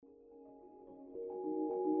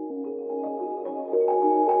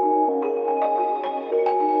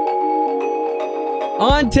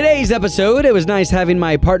On today's episode, it was nice having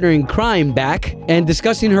my partner in crime back and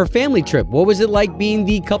discussing her family trip. What was it like being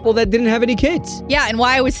the couple that didn't have any kids? Yeah, and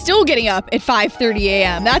why I was still getting up at 5:30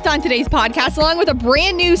 a.m. That's on today's podcast, along with a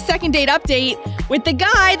brand new second date update with the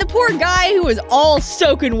poor guy who was all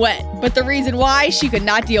soaking wet, but the reason why she could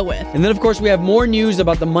not deal with. And then, of course, we have more news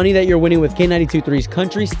about the money that you're winning with K92.3's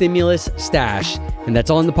Country Stimulus Stash. And that's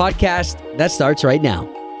all in the podcast. That starts right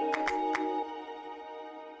now.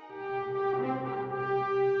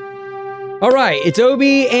 All right, it's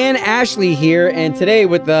Obi and Ashley here, and today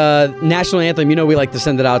with the national anthem, we like to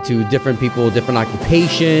send it out to different people, different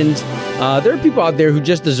occupations. There are people out there who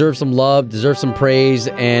just deserve some love, deserve some praise,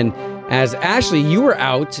 and as Ashley, you were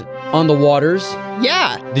out on the waters.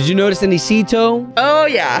 Yeah. Did you notice any sea tow? Oh,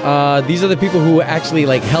 yeah. These are the people who actually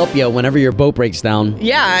help you whenever your boat breaks down.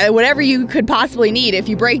 Yeah, whatever you could possibly need. If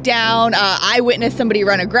you break down, I witnessed somebody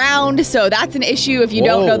run aground, so that's an issue if you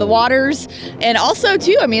don't know the waters. And also,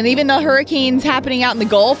 too, even the hurricanes happening out in the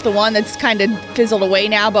Gulf, the one that's kind of fizzled away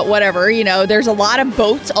now, but whatever, there's a lot of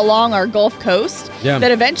boats along our Gulf Coast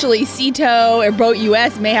that eventually Sea Tow or Boat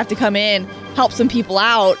US may have to come in, help some people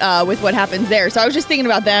out with what happens there. So I was just thinking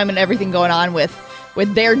about them and everything going on with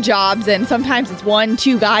their jobs, and sometimes it's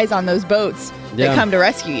 1-2 guys on those boats that come to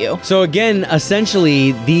rescue you. So again,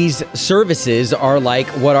 essentially, these services are like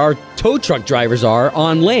what our tow truck drivers are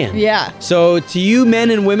on land. Yeah. So to you men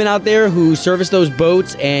and women out there who service those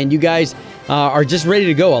boats and you guys are just ready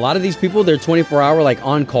to go, a lot of these people, they're 24-hour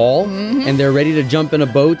on call, and they're ready to jump in a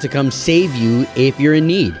boat to come save you if you're in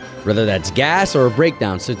need, whether that's gas or a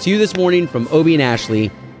breakdown. So to you this morning from Obi and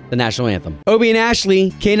Ashley, the national anthem. Obi and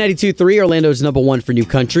Ashley, K92.3, Orlando's #1 for new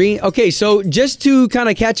country. Okay, so just to kind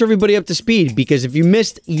of catch everybody up to speed, because if you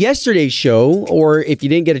missed yesterday's show, or if you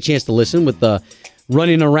didn't get a chance to listen with the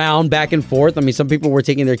running around back and forth, some people were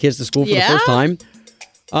taking their kids to school for the first time.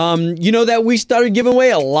 You know that we started giving away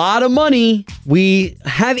a lot of money. We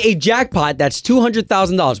have a jackpot that's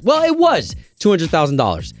 $200,000. Well, it was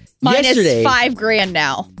 $200,000. Minus $5,000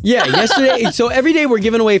 now. Yeah, yesterday. So every day we're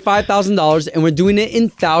giving away $5,000 and we're doing it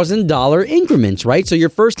in $1,000 increments, right? So your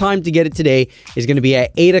first time to get it today is going to be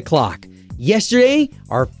at 8 o'clock. Yesterday,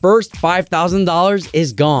 our first $5,000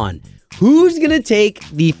 is gone. Who's going to take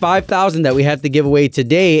the $5,000 that we have to give away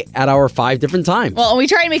today at our 5 different times? Well, we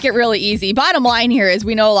try to make it really easy. Bottom line here is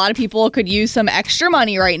we know a lot of people could use some extra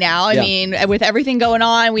money right now. I mean, with everything going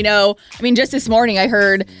on, we know, just this morning I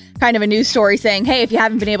heard kind of a news story saying, hey, if you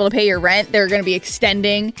haven't been able to pay your rent, they're going to be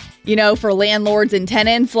extending, for landlords and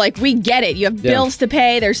tenants. We get it. You have bills to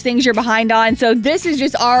pay. There's things you're behind on. So this is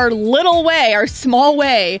just our little way, our small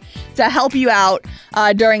way to help you out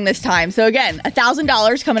during this time. So again,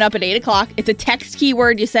 $1,000 coming up at 8 o'clock. It's a text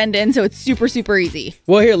keyword you send in, so it's super, super easy.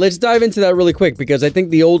 Well, here, let's dive into that really quick, because I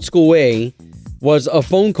think the old school way was a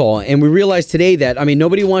phone call. And we realized today that,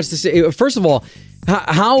 nobody wants to say, first of all,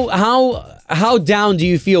 how down do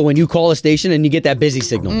you feel when you call a station and you get that busy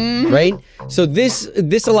signal, right? So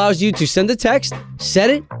this allows you to send a text, set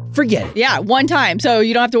it, forget it. Yeah, one time. So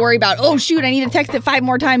you don't have to worry about, oh, shoot, I need to text it 5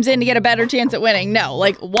 more times in to get a better chance at winning. No,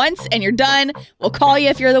 once and you're done. We'll call you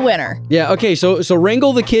if you're the winner. Yeah, okay, so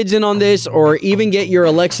wrangle the kids in on this, or even get your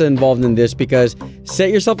Alexa involved in this, because set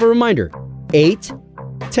yourself a reminder. 8,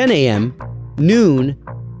 10 a.m., noon,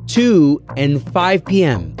 2, and 5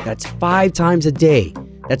 p.m. That's 5 times a day.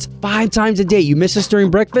 That's 5 times a day. You miss us during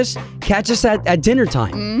breakfast? Catch us at dinner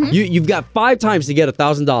time. You've got 5 times to get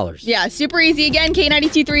 $1,000. Yeah, super easy. Again,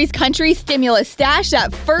 K92.3's Country Stimulus Stash.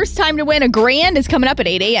 That first time to win $1,000 is coming up at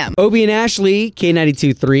 8 a.m. Obi and Ashley,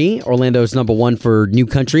 K92.3, Orlando's #1 for new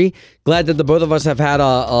country. Glad that the both of us have had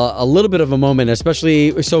a little bit of a moment,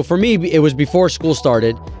 especially, so for me, it was before school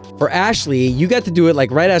started. For Ashley, you got to do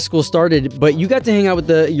it right as school started, but you got to hang out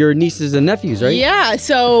with your nieces and nephews, right? Yeah,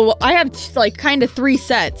 so I have kind of 3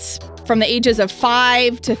 sets from the ages of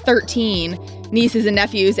 5 to 13 nieces and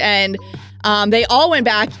nephews, and they all went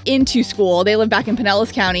back into school. They live back in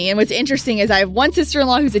Pinellas County, and what's interesting is I have one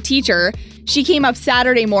sister-in-law who's a teacher. She came up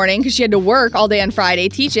Saturday morning because she had to work all day on Friday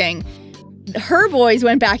teaching. Her boys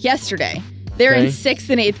went back yesterday. They're in 6th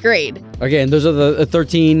and 8th grade. Okay, and those are the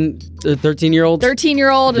 13-year-olds?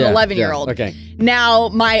 13-year-old and 11-year-old. Yeah, okay. Now,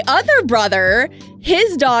 my other brother,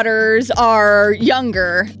 his daughters are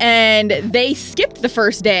younger, and they skipped the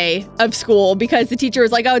first day of school because the teacher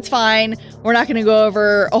was like, oh, it's fine. We're not going to go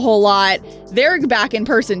over a whole lot. They're back in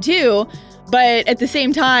person, too. But at the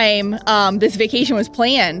same time, this vacation was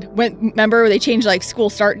planned. Remember, they changed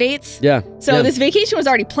school start dates? Yeah. So this vacation was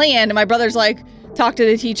already planned, and my brother's talk to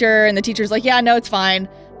the teacher, and the teacher's like, yeah, no, it's fine.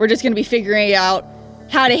 We're just going to be figuring out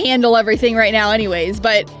how to handle everything right now anyways.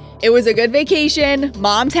 But it was a good vacation.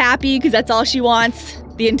 Mom's happy because that's all she wants.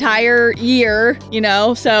 the entire year,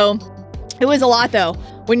 so it was a lot though.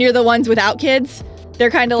 When you're the ones without kids,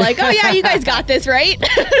 they're kind of like, oh yeah, you guys got this, right?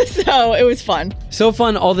 So it was fun. So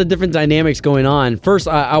fun, all the different dynamics going on. First,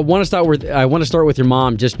 I want to start with your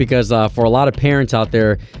mom, just because for a lot of parents out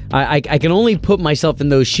there, I can only put myself in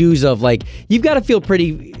those shoes of like, you've got to feel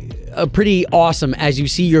pretty awesome as you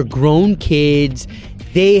see your grown kids.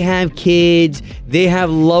 They have kids, they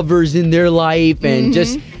have lovers in their life, and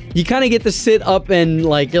just you kind of get to sit up and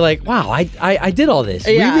like, you're like, wow, I did all this.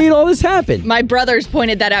 Yeah. We made all this happen. My brothers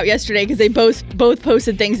pointed that out yesterday because they both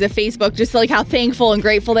posted things to Facebook, just like how thankful and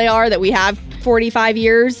grateful they are that we have 45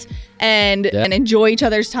 years and enjoy each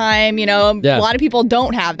other's time. A lot of people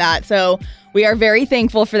don't have that. So we are very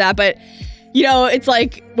thankful for that. But it's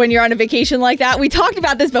like when you're on a vacation like that, we talked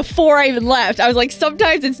about this before I even left. I was like,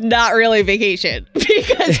 sometimes it's not really a vacation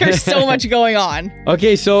because there's so much going on.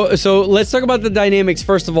 Okay, so let's talk about the dynamics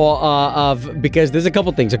first of all, because there's a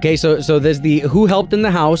couple things. Okay, so there's the who helped in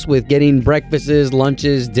the house with getting breakfasts,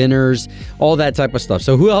 lunches, dinners, all that type of stuff.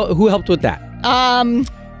 So who helped with that?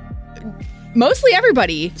 Mostly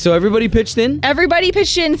everybody. So everybody pitched in? Everybody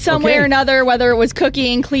pitched in some way or another, whether it was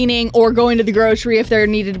cooking, cleaning, or going to the grocery if there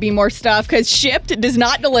needed to be more stuff, because Shipt does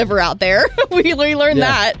not deliver out there. we learned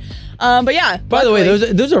that. But yeah. By the way,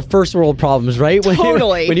 those are first world problems, right?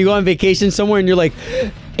 Totally. When you go on vacation somewhere and you're like,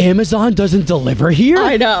 Amazon doesn't deliver here?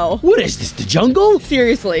 I know. What is this, the jungle?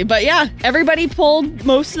 Seriously. But yeah, everybody pulled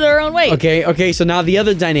most of their own weight. Okay. So now the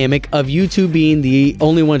other dynamic of you two being the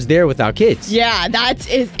only ones there without kids. Yeah,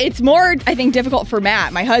 it's more, I think, difficult for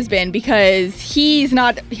Matt, my husband, because has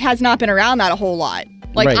not been around that a whole lot.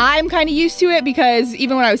 Like, right. I'm kind of used to it because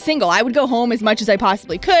even when I was single, I would go home as much as I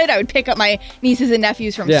possibly could. I would pick up my nieces and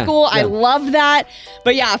nephews from school. Yeah. I love that.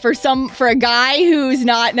 But yeah, for a guy who's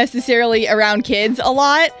not necessarily around kids a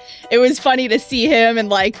lot, it was funny to see him and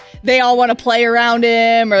like they all want to play around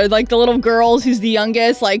him, or like the little girls who's the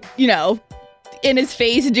youngest, like, in his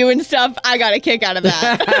face doing stuff. I got a kick out of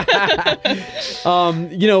that.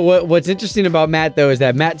 What's interesting about Matt though is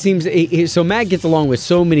that Matt Matt gets along with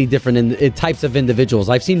so many different types of individuals.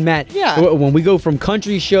 I've seen Matt when we go from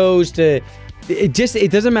country shows to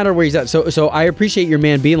it doesn't matter where he's at. So I appreciate your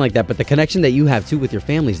man being like that, but the connection that you have too with your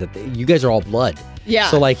families, that you guys are all blood.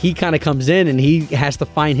 Yeah. So like he kind of comes in and he has to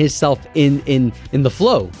find himself in the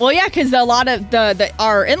flow. Well, yeah, because a lot of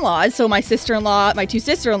our in-laws, so my sister-in-law, my two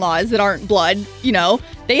sister-in-laws that aren't blood,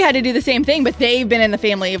 they had to do the same thing, but they've been in the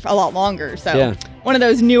family a lot longer. So one of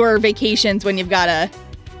those newer vacations when you've got a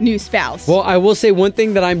new spouse. Well, I will say one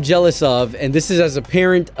thing that I'm jealous of, and this is as a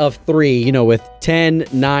parent of 3, with 10,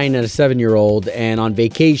 9, and a 7-year-old, and on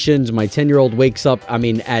vacations, my 10-year-old wakes up,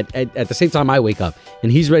 at the same time I wake up,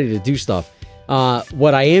 and he's ready to do stuff.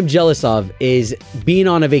 What I am jealous of is being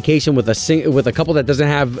on a vacation with a couple that doesn't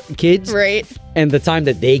have kids. Right. And the time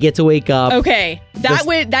that they get to wake up. Okay.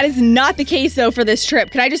 That is not the case, though, for this trip.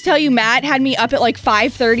 Can I just tell you, Matt had me up at like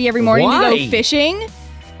 5:30 every morning to go fishing.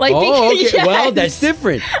 Like, okay. Yes. Well, that's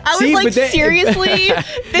different. I was seriously,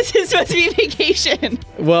 this is supposed to be vacation.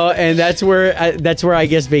 Well, and that's where I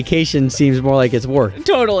guess vacation seems more like it's work.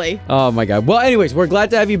 Totally. Oh my God. Well, anyways, we're glad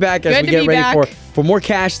to have you back as we get ready for more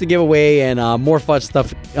cash to give away and more fun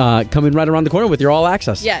stuff coming right around the corner with your All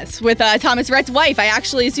Access. Yes, with Thomas Rhett's wife. I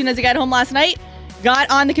actually, as soon as I got home last night, got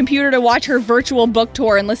on the computer to watch her virtual book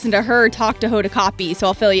tour and listen to her talk to Hoda Kotb. So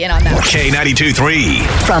I'll fill you in on that. K92.3.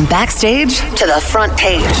 From backstage to the front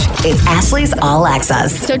page, it's Ashley's All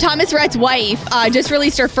Access. So Thomas Rhett's wife just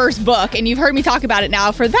released her first book, and you've heard me talk about it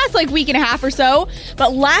now for the past week and a half or so.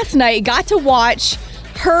 But last night, got to watch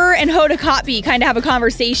her and Hoda Kotb kind of have a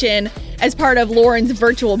conversation as part of Lauren's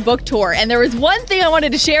virtual book tour. And there was one thing I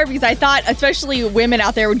wanted to share because I thought especially women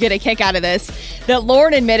out there would get a kick out of this, that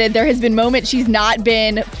Lauren admitted there has been moments she's not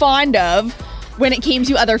been fond of when it came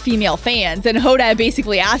to other female fans. And Hoda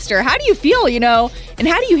basically asked her, how do you feel, and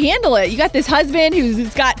how do you handle it? You got this husband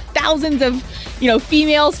who's got thousands of,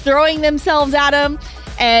 females throwing themselves at him.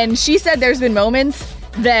 And she said there's been moments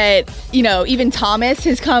that, even Thomas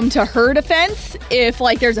has come to her defense if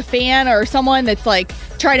like there's a fan or someone that's like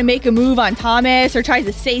trying to make a move on Thomas or tries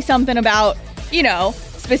to say something about,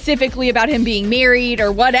 specifically about him being married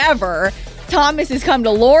or whatever. Thomas has come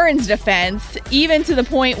to Lauren's defense, even to the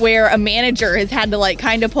point where a manager has had to like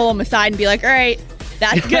kind of pull him aside and be like, all right,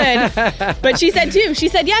 that's good. But she said,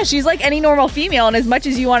 yeah, she's like any normal female. And as much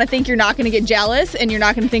as you want to think you're not going to get jealous and you're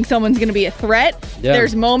not going to think someone's going to be a threat,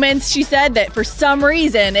 there's moments, she said, that for some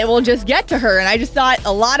reason it will just get to her. And I just thought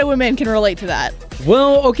a lot of women can relate to that.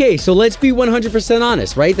 Well, okay, so let's be 100%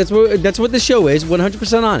 honest, right? That's what the show is,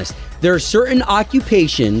 100% honest. There are certain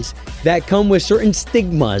occupations that come with certain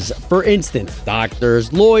stigmas. For instance,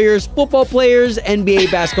 doctors, lawyers, football players, NBA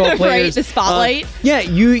basketball players. Right, the spotlight.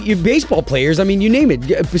 You baseball players, I mean, you name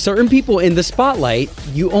it. Certain people in the spotlight,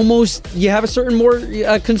 you have a certain more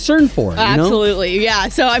concern for. Absolutely, yeah.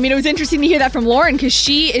 So, I mean, it was interesting to hear that from Lauren because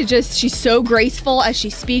she's so graceful as she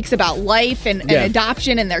speaks about life and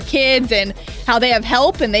adoption and their kids and how they have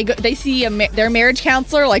help and they see their marriage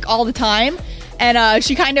counselor like all the time. And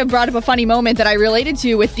she kind of brought up a funny moment that I related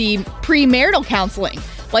to with the premarital counseling.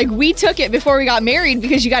 Like, we took it before we got married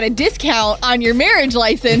because you got a discount on your marriage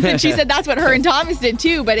license. And she said that's what her and Thomas did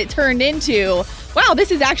too. But it turned into, wow, this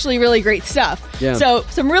is actually really great stuff. Yeah. So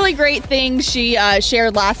some really great things she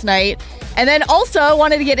shared last night. And then also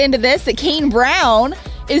wanted to get into this, that Kane Brown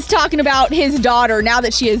is talking about his daughter now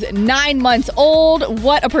that she is 9 months old.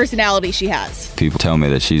 What a personality she has. People tell me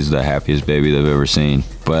that she's the happiest baby they've ever seen,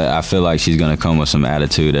 but I feel like she's going to come with some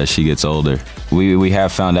attitude as she gets older. We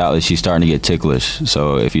have found out that she's starting to get ticklish,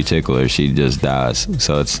 so if you tickle her, she just dies.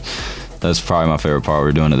 So that's probably my favorite part.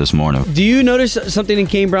 We're doing it this morning. Do you notice something in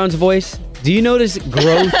Kane Brown's voice? Do you notice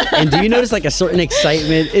growth and do you notice like a certain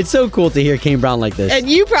excitement? It's so cool to hear Kane Brown like this. And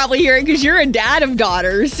you probably hear it because you're a dad of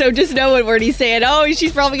daughters. So just know when he's saying, oh,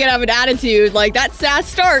 she's probably going to have an attitude. Like, that sass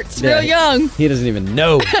starts real young. He doesn't even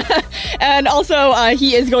know. And also,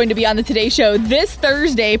 he is going to be on the Today Show this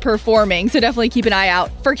Thursday performing. So definitely keep an eye out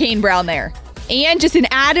for Kane Brown there. And just an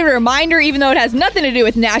added reminder, even though it has nothing to do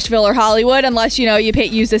with Nashville or Hollywood, unless, you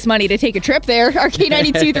use this money to take a trip there, our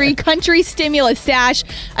K92.3 Country Stimulus Stash,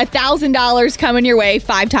 $1,000 coming your way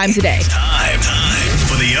 5 times a day. Time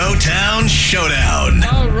for the O-Town Showdown.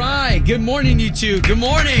 All right. Good morning, you two. Good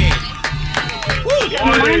morning. Good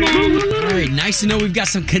morning. All right. Nice to know we've got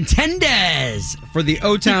some contenders for the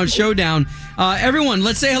O-Town Showdown. Everyone,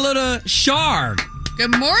 let's say hello to Shar.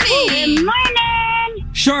 Good morning. Good morning.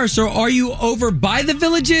 Shar, so are you over by the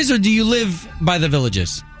Villages or do you live by the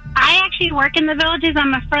Villages? I actually work in the Villages.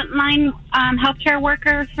 I'm a frontline healthcare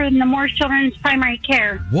worker for Nemours Children's Primary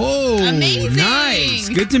Care. Whoa. Amazing. Nice.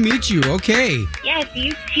 Good to meet you. Okay. Yes,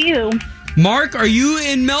 you too. Mark, are you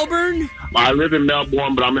in Melbourne? I live in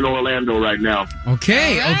Melbourne, but I'm in Orlando right now.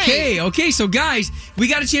 Okay, right. okay. So, guys, we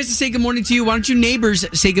got a chance to say good morning to you. Why don't you neighbors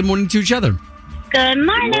say good morning to each other? Good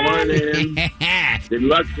morning. Good morning. Good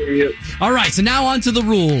luck to you. All right, so now on to the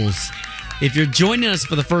rules. If you're joining us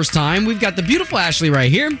for the first time, we've got the beautiful Ashley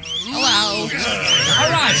right here. Hello.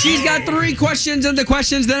 All right, she's got 3 questions, and the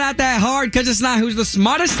questions, they're not that hard because it's not who's the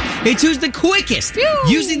smartest, it's who's the quickest,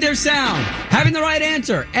 using their sound, having the right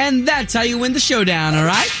answer, and that's how you win the showdown, all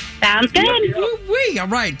right? Sounds good. Woo-wee. All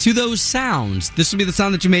right, to those sounds. This will be the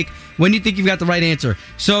sound that you make when you think you've got the right answer.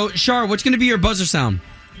 So, Shar, what's going to be your buzzer sound?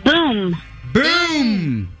 Boom.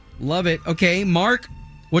 Boom. Love it. Okay, Mark,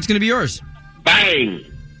 what's going to be yours? Bang.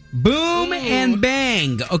 Boom and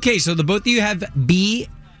bang. Okay, so the both of you have B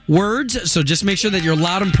words, so just make sure that you're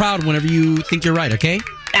loud and proud whenever you think you're right, okay?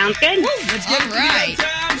 Sounds good. Let's get All right.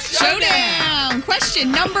 Showdown.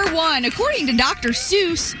 Question number 1. According to Dr.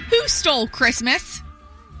 Seuss, who stole Christmas?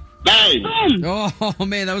 Bang. Boom. Oh,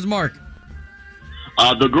 man, that was Mark.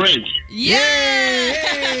 The Grinch. Yay!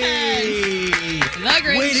 The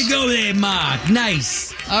Grinch. Way to go there, Mark.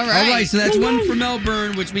 Nice. All right. All right, so that's 1 for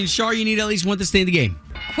Melbourne, which means, Shar, you need at least 1 to stay in the game.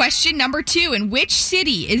 Question number 2. In which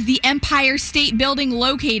city is the Empire State Building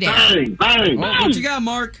located? Bang. Bang. Oh, what you got,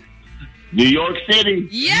 Mark? New York City.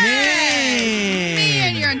 Yes!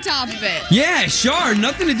 Man, you're on top of it. Yeah, Shar,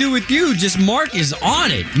 nothing to do with you. Just Mark is on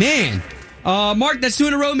it, man. Mark, that's 2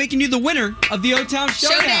 in a row, making you the winner of the O-Town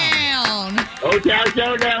Showdown. O-Town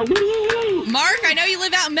Showdown. Woo! Mark, I know you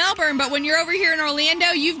live out in Melbourne, but when you're over here in Orlando,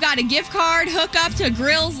 you've got a gift card. Hook up to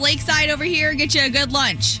Grills Lakeside over here. Get you a good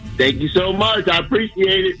lunch. Thank you so much. I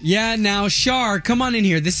appreciate it. Yeah, now, Shar, come on in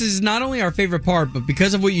here. This is not only our favorite part, but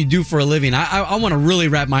because of what you do for a living, I want to really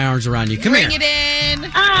wrap my arms around you. Come Bring here. it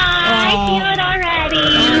in. I feel it already.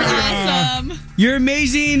 You're awesome. You're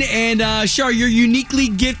amazing, and Shar, you're uniquely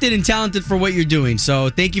gifted and talented for what you're doing, so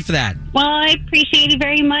thank you for that. Well, I appreciate it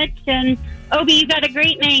very much. And, Obi, you got a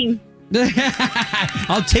great name.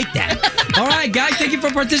 I'll take that. All right, guys, thank you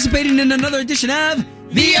for participating in another edition of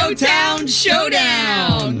The O-Town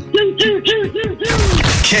Showdown.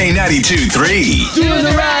 K92.3. Doing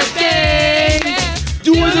the right thing.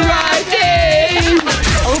 Doing the right thing.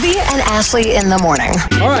 Obie and Ashley in the morning.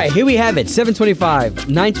 All right, here we have it. 7:25,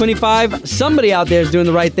 9:25. Somebody out there is doing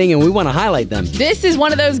the right thing, and we want to highlight them. This is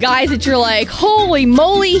one of those guys that you're like, holy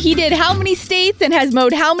moly, he did how many states and has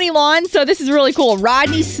mowed how many lawns? So this is really cool.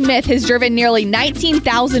 Rodney Smith has driven nearly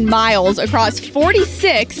 19,000 miles across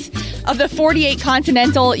 46 of the 48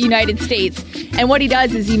 continental United States. And what he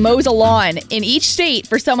does is he mows a lawn in each state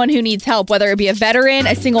for someone who needs help, whether it be a veteran,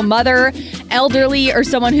 a single mother, elderly, or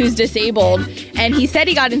someone who's disabled. And he said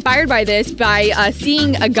he got inspired by this by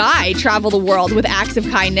seeing a guy travel the world with acts of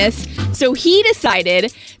kindness. So he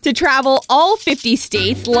decided to travel all 50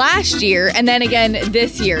 states last year and then again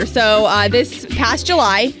this year. So this past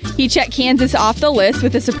July, he checked Kansas off the list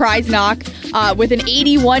with a surprise knock with an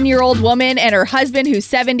 81-year-old woman and her husband, who's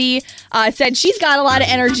 70, said she's got a lot of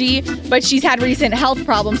energy, but she's had recent health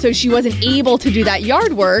problems, so she wasn't able to do that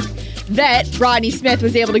yard work that Rodney Smith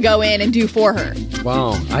was able to go in and do for her.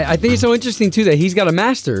 Wow. I think it's so interesting, too, that he's got a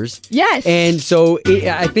master's. Yes. And so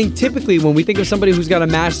I think typically when we think of somebody who's got a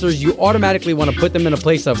master's, you automatically want to put them in a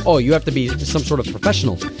place of, oh, you have to be some sort of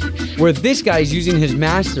professional. Where this guy's using his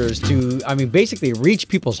master's to, basically reach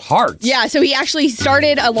people's hearts. Yeah, so he actually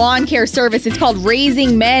started a lawn care service. It's called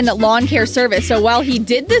Raising Men Lawn Care Service. So while he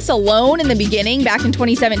did this alone in the beginning, back in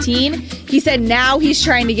 2017, he said now he's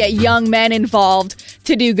trying to get young men involved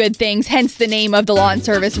to do good things, hence the name of the lawn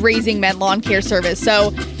service, Raising Men Lawn Care Service.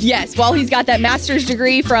 So yes, while he's got that master's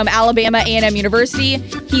degree from Alabama A&M University,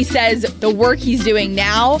 he says the work he's doing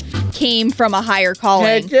now came from a higher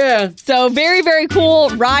calling. Heck yeah. So very, very cool.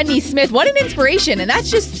 Rodney Smith, what an inspiration. And that's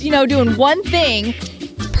just, doing one thing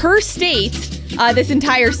per state this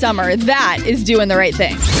entire summer. That is doing the right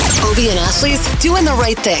thing. Obie and Ashley's Doing the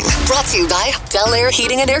Right Thing. Brought to you by Bel Air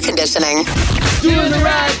Heating and Air Conditioning. Doing the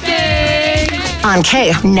right thing. On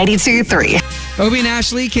K92.3. Obie and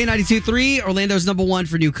Ashley, K92.3, Orlando's #1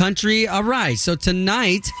 for new country. All right, so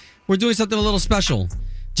tonight we're doing something a little special.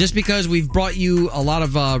 Just because we've brought you a lot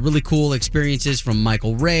of really cool experiences from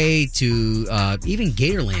Michael Ray to even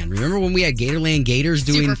Gatorland. Remember when we had Gatorland Gators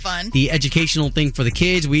doing Super fun. The educational thing for the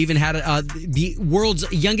kids? We even had the world's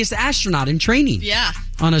youngest astronaut in training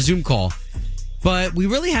on a Zoom call. But we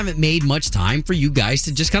really haven't made much time for you guys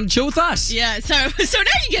to just kind of chill with us. Yeah, so now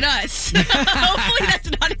you get us. Hopefully that's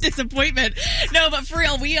not a disappointment. No, but for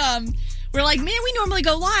real, we're like, man, we normally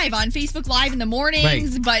go live on Facebook Live in the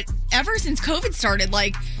mornings, but ever since COVID started,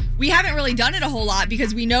 we haven't really done it a whole lot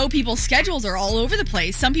because we know people's schedules are all over the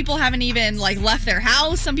place. Some people haven't even left their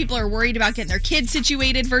house. Some people are worried about getting their kids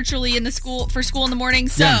situated virtually in the school in the morning.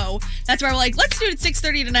 So that's why we're like, let's do it at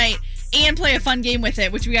 6:30 tonight and play a fun game with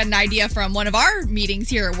it, which we got an idea from one of our meetings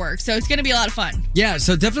here at work. So it's going to be a lot of fun. Yeah,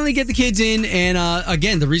 so definitely get the kids in. And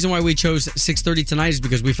again, the reason why we chose 6:30 tonight is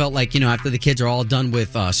because we felt like, after the kids are all done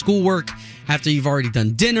with schoolwork, after you've already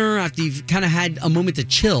done dinner, after you've kind of had a moment to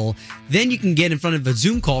chill, then you can get in front of a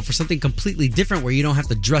Zoom call for something completely different where you don't have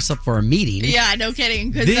to dress up for a meeting. Yeah, no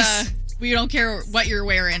kidding. Because we don't care what you're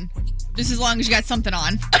wearing. Just as long as you got something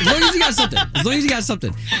on. As long as you got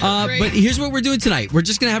something. But here's what we're doing tonight. We're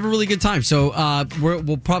just going to have a really good time. So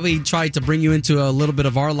we'll probably try to bring you into a little bit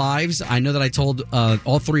of our lives. I know that I told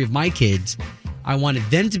all three of my kids I wanted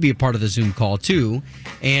them to be a part of the Zoom call too.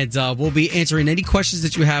 And we'll be answering any questions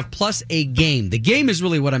that you have, plus a game. The game is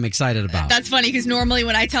really what I'm excited about. That's funny because normally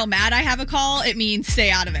when I tell Matt I have a call, it means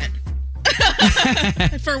stay out of it.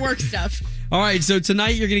 For work stuff. All right, so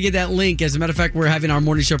tonight you're going to get that link. As a matter of fact, we're having our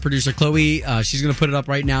morning show producer, Chloe. She's going to put it up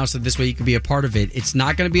right now, so this way you can be a part of it. It's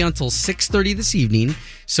not going to be until 6:30 this evening.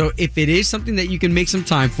 So if it is something that you can make some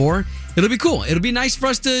time for, it'll be cool. It'll be nice for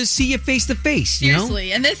us to see you face to face.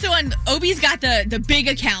 Seriously. And this one, Obie's got the big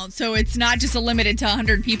account, so it's not just limited to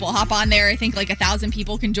 100 people. Hop on there. I think 1,000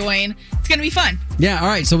 people can join. It's going to be fun. Yeah, all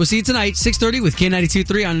right. So we'll see you tonight, 6:30 with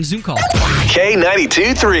K92.3 on a Zoom call.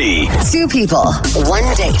 K92.3. 2 people,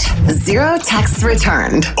 1 date, 0 texts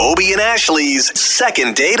returned. Obie and Ashley's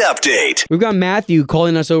second date update. We've got Matthew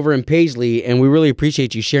calling us over in Paisley, and we really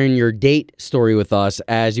appreciate you sharing your date story with us.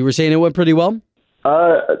 As you were saying, it went pretty well?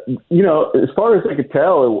 As far as I could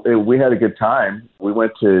tell, we had a good time. We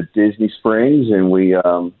went to Disney Springs and we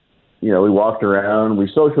walked around.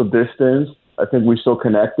 We social distanced. I think we still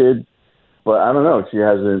connected, but I don't know. She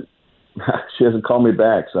hasn't called me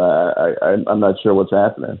back, so I'm not sure what's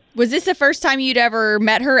happening. Was this the first time you'd ever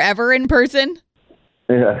met her ever in person?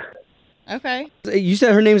 Yeah. Okay. You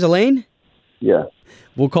said her name's Elaine? Yeah.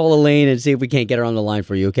 We'll call Elaine and see if we can't get her on the line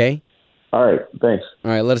for you, okay? All right. Thanks.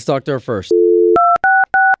 All right, let us talk to her first.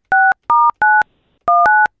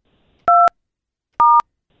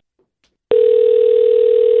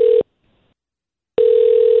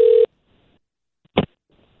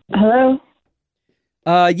 Hello?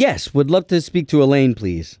 Yes, would love to speak to Elaine,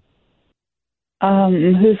 please.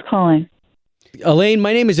 Who's calling? Elaine,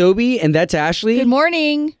 my name is Obie, and that's Ashley. Good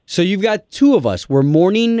morning. So you've got two of us. We're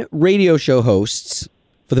morning radio show hosts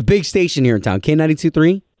for the big station here in town,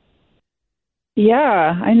 K92.3.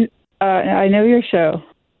 Yeah, I know your show.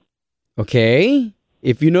 Okay.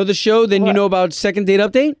 If you know the show, then you know about Second Date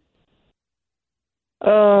Update?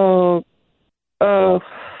 Oh,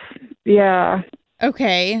 yeah.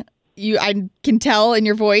 Okay. I can tell in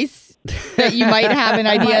your voice that you might have an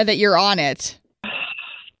idea that you're on it.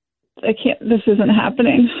 I can't. This isn't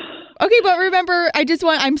happening. Okay, but remember,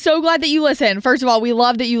 I'm so glad that you listen. First of all, we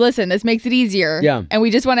love that you listen. This makes it easier. Yeah. And we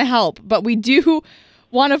just want to help. But we do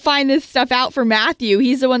want to find this stuff out for Matthew.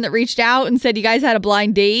 He's the one that reached out and said you guys had a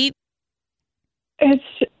blind date. It's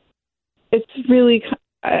really,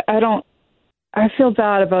 I feel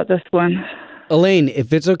bad about this one. Elaine,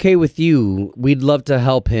 if it's okay with you, we'd love to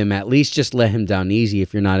help him. At least just let him down easy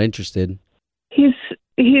if you're not interested. He's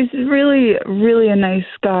really, really a nice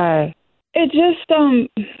guy. It just,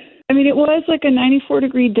 it was like a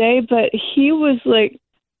 94-degree day, but he was like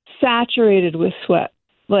saturated with sweat,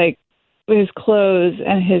 like his clothes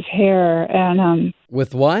and his hair and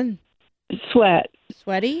With what? Sweat.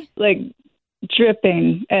 Sweaty? Like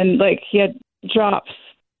dripping, and like he had drops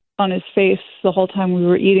on his face the whole time we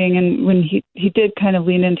were eating, and when he did kind of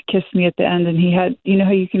lean in to kiss me at the end, and he had, you know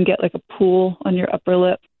how you can get like a pool on your upper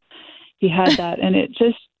lip? He had that, and it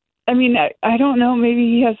just, I don't know, maybe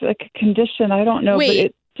he has like a condition, I don't know.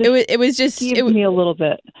 Wait, but it was just me a little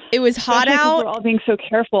bit. It was hot Especially 'cause out. we're all being so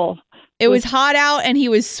careful. It was hot out and he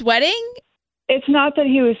was sweating? It's not that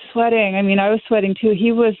he was sweating. I was sweating too.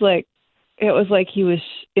 He was like, it was like he was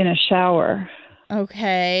in a shower.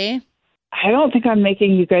 Okay. I don't think I'm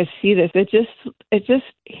making you guys see this. It just,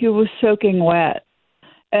 he was soaking wet.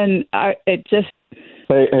 And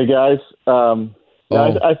Hey guys.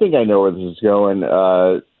 I think I know where this is going.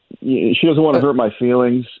 She doesn't want to hurt my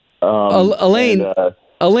feelings. Elaine,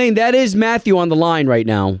 Elaine, that is Matthew on the line right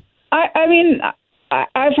now.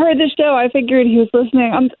 I've heard the show. I figured he was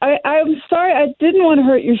listening. I'm sorry. I didn't want to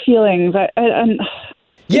hurt your feelings.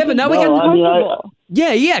 Yeah, but now we can.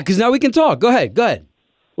 Yeah, because now we can talk. Go ahead.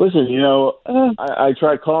 Listen, I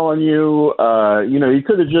tried calling you. You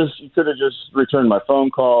could have just returned my phone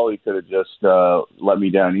call. You could have just let me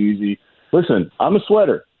down easy. Listen, I'm a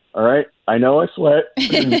sweater. All right, I know I sweat.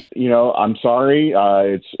 I'm sorry.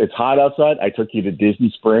 It's hot outside. I took you to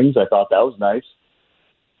Disney Springs. I thought that was nice.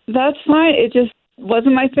 That's fine. It just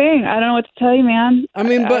wasn't my thing. I don't know what to tell you, man. I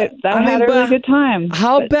had a really good time.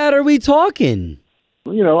 How bad are we talking?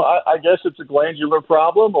 I guess it's a glandular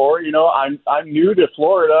problem, or I'm new to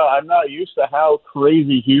Florida. I'm not used to how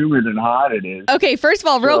crazy humid and hot it is. Okay, first of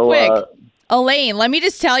all, real quick, Elaine, let me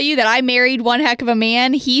just tell you that I married one heck of a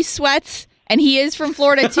man. He sweats, and he is from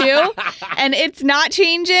Florida too, and it's not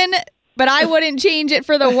changing. But I wouldn't change it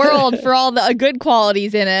for the world for all the good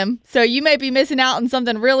qualities in him. So you might be missing out on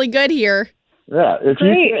something really good here. Yeah, if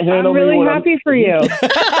great. You can't handle I'm really me happy for you.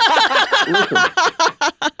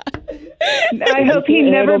 I hope he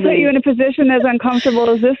never put you in a position as uncomfortable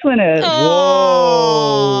as this one is.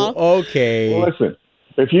 Whoa. Okay. Well, listen,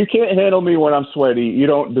 if you can't handle me when I'm sweaty, you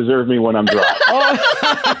don't deserve me when I'm dry.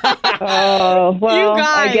 Oh, well,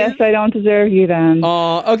 I guess I don't deserve you then.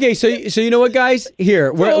 Okay, so you know what, guys?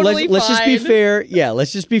 Here, let's just be fair. Yeah,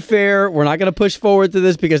 let's just be fair. We're not going to push forward to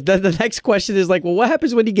this because then the next question is like, well, what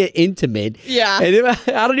happens when you get intimate? Yeah. And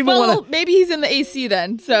I don't even want to. Well, maybe he's in the AC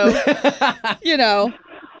then, so,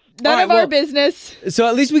 none of our business. So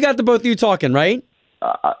at least we got the both of you talking, right?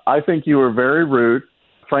 I think you were very rude.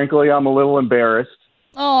 Frankly, I'm a little embarrassed.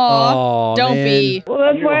 Oh, don't be. Well,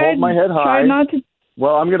 that's why hold my head high. Try not to.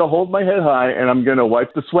 Well, I'm going to hold my head high, and I'm going to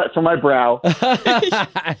wipe the sweat from my brow.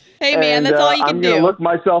 Hey, man, that's all you can do. I'm going to look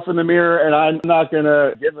myself in the mirror, and I'm not going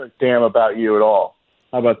to give a damn about you at all.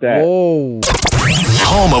 How about that? Whoa.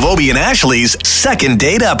 Home of Obie and Ashley's Second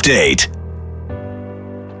Date Update.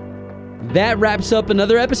 That wraps up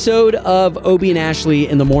another episode of Obie and Ashley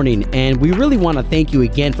in the Morning. And we really want to thank you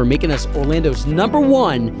again for making us Orlando's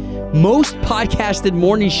 #1 most podcasted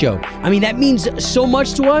morning show. That means so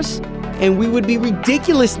much to us. And we would be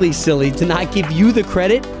ridiculously silly to not give you the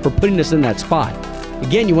credit for putting us in that spot.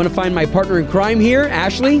 Again, you want to find my partner in crime here,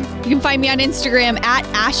 Ashley? You can find me on Instagram at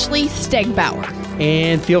Ashley Stegbauer.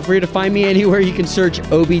 And feel free to find me anywhere you can search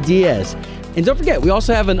Obie Diaz. And don't forget, we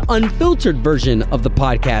also have an unfiltered version of the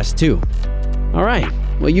podcast, too. All right.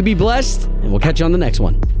 Well, you be blessed, and we'll catch you on the next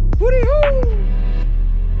one. Woody-hoo!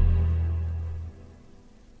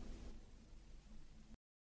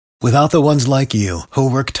 Without the ones like you,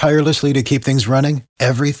 who work tirelessly to keep things running,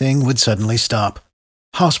 everything would suddenly stop.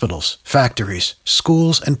 Hospitals, factories,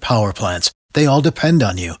 schools, and power plants, they all depend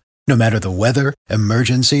on you. No matter the weather,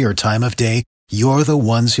 emergency, or time of day, you're the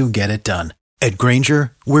ones who get it done. At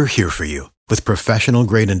Grainger, we're here for you with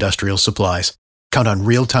professional-grade industrial supplies. Count on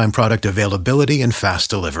real-time product availability and fast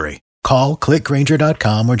delivery. Call, click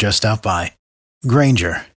Grainger.com, or just stop by.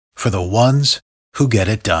 Grainger, for the ones who get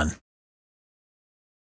it done.